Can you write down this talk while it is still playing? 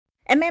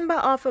A member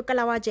of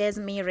Kalawa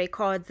Jasmine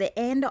Records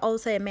and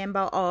also a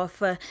member of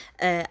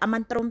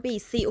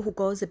Trompies who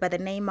goes by the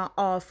name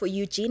of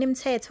Eugene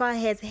Mthethwa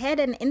has had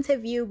an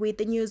interview with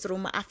the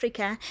Newsroom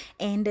Africa,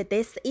 and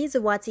this is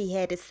what he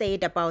had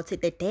said about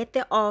the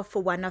death of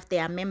one of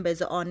their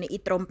members on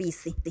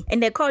Trompies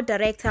and the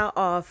co-director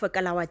of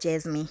Kalawa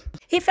Jasmine.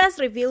 He first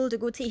revealed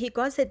Guti he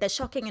got the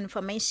shocking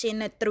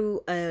information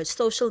through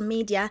social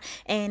media,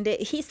 and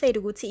he said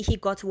Guti he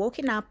got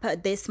woken up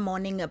this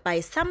morning by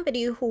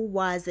somebody who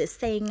was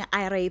saying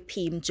RAP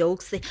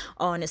Mjokes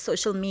on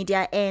social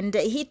media, and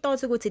he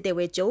thought they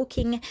were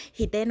joking.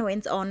 He then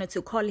went on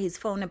to call his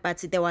phone, but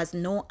there was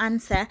no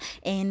answer,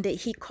 and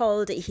he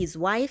called his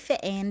wife,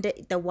 and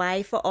the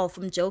wife of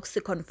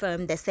Mjokes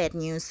confirmed the sad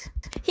news.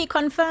 He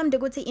confirmed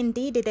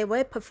indeed they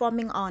were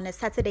performing on a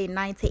Saturday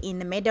night in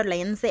the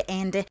Meadowlands,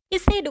 and he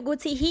said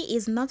he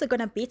is not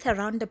gonna beat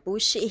around the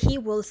bush. He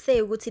will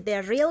say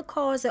the real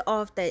cause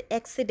of the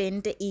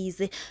accident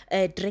is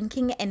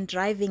drinking and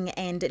driving,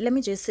 and let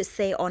me just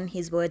say on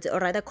his words, or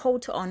rather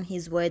quote on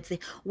his words,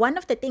 one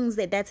of the things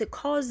that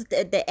caused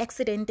the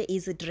accident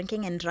is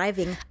drinking and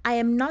driving. I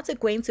am not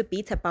going to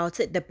beat about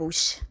the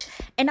bush.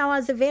 And I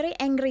was very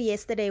angry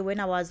yesterday when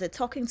I was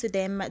talking to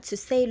them to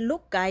say,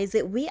 look guys,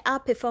 we are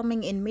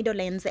performing in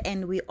Meadowlands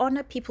and we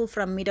honor people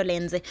from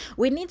Meadowlands.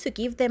 We need to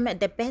give them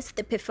the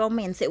best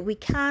performance. We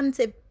can't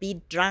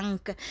be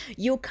drunk.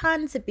 You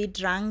can't be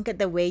drunk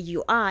the way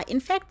you are. In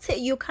fact,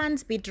 you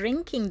can't be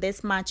drinking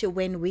this much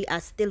when we are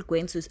still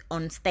going to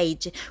on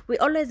stage. We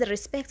always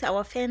respect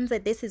our fans.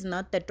 This is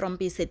not the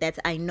Trompies that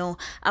I know.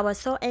 I was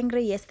so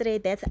angry yesterday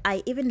that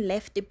I even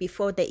left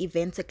before the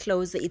event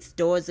closed its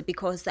doors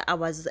because I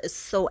was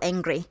so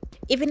angry.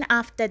 Even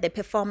after the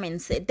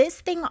performance,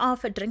 this thing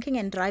of drinking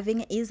and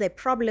driving is a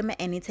problem,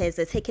 and it has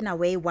taken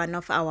away one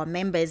of our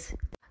members.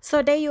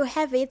 So there you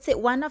have it,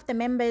 one of the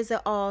members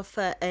of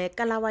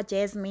Kalawa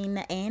Jasmine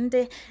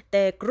and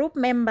the group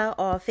member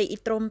of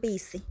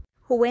Trompies,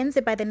 who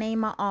went by the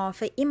name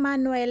of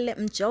Emmanuel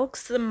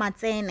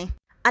Mjokes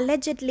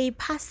allegedly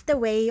passed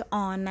away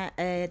on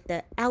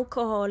the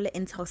alcohol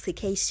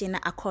intoxication,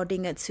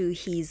 according to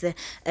his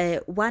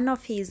one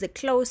of his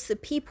close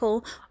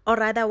people, or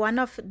rather one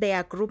of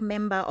their group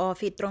member of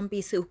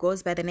Trompies, who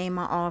goes by the name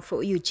of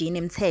Eugene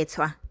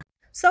Mthethwa.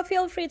 So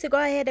feel free to go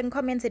ahead and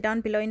comment it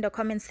down below in the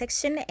comment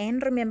section, and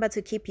remember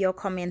to keep your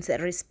comments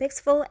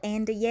respectful.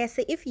 And yes,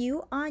 if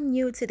you are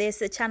new to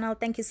this channel,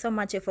 thank you so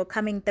much for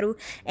coming through.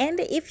 And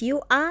if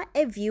you are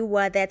a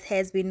viewer that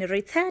has been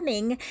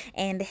returning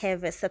and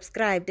have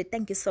subscribed,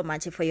 thank you so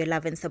much for your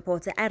love and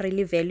support. I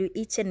really value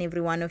each and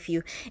every one of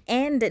you.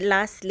 And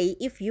lastly,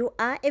 if you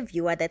are a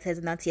viewer that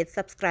has not yet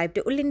subscribed,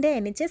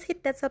 ulindeni, just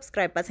hit that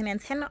subscribe button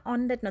and turn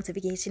on that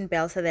notification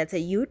bell so that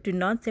you do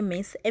not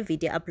miss a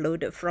video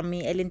upload from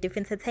me, Ellen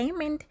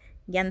Entertainment.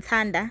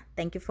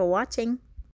 Thank you for watching.